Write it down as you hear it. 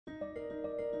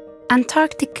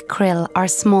Antarctic krill are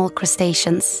small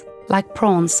crustaceans, like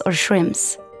prawns or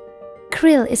shrimps.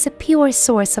 Krill is a pure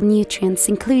source of nutrients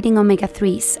including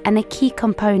omega-3s and a key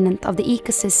component of the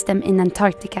ecosystem in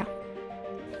Antarctica.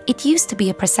 It used to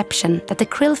be a perception that the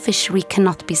krill fishery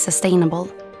cannot be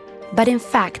sustainable. But in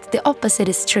fact, the opposite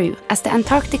is true, as the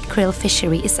Antarctic Krill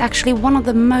Fishery is actually one of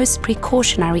the most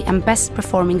precautionary and best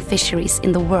performing fisheries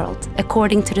in the world,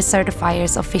 according to the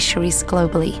certifiers of fisheries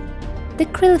globally. The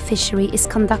krill fishery is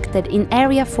conducted in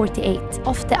Area 48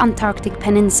 off the Antarctic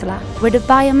Peninsula, where the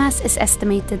biomass is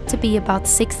estimated to be about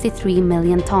 63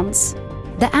 million tons.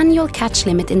 The annual catch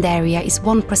limit in the area is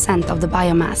 1% of the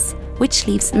biomass, which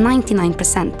leaves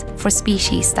 99% for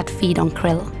species that feed on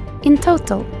krill. In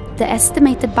total, the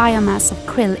estimated biomass of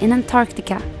krill in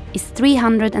Antarctica is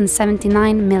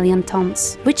 379 million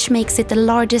tons, which makes it the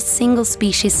largest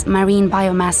single-species marine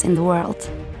biomass in the world.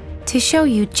 To show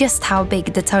you just how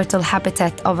big the total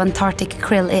habitat of Antarctic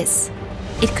krill is,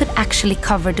 it could actually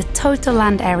cover the total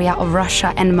land area of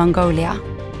Russia and Mongolia.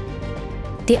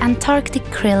 The Antarctic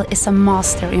krill is a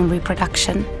master in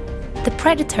reproduction. The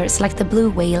predators like the blue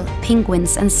whale,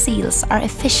 penguins and seals are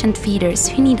efficient feeders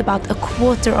who need about a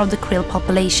quarter of the krill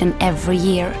population every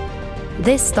year.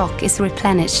 This stock is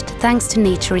replenished thanks to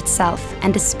nature itself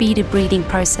and the speedy breeding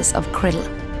process of krill.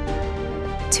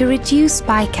 To reduce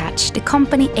bycatch, the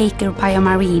company Aker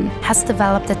BioMarine has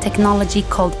developed a technology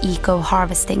called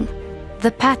eco-harvesting.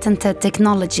 The patented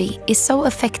technology is so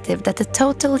effective that the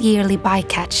total yearly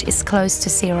bycatch is close to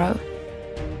zero.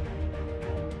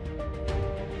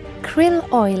 Krill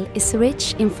oil is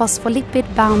rich in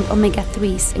phospholipid-bound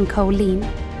omega-3s and choline,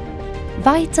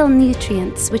 vital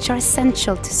nutrients which are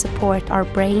essential to support our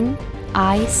brain,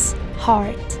 eyes,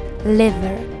 heart,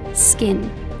 liver, skin,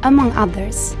 among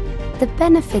others. The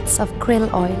benefits of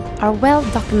krill oil are well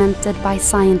documented by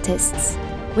scientists,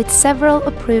 with several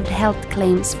approved health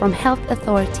claims from health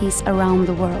authorities around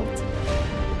the world.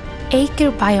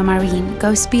 Aker BioMarine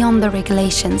goes beyond the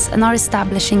regulations and are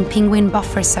establishing penguin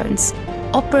buffer zones,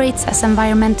 operates as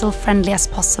environmental friendly as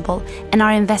possible, and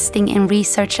are investing in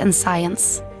research and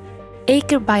science.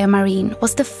 Aker BioMarine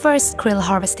was the first krill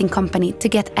harvesting company to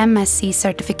get MSC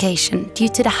certification due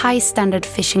to the high standard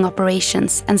fishing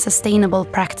operations and sustainable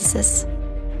practices.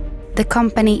 The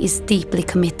company is deeply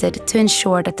committed to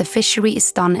ensure that the fishery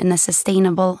is done in a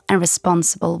sustainable and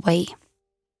responsible way.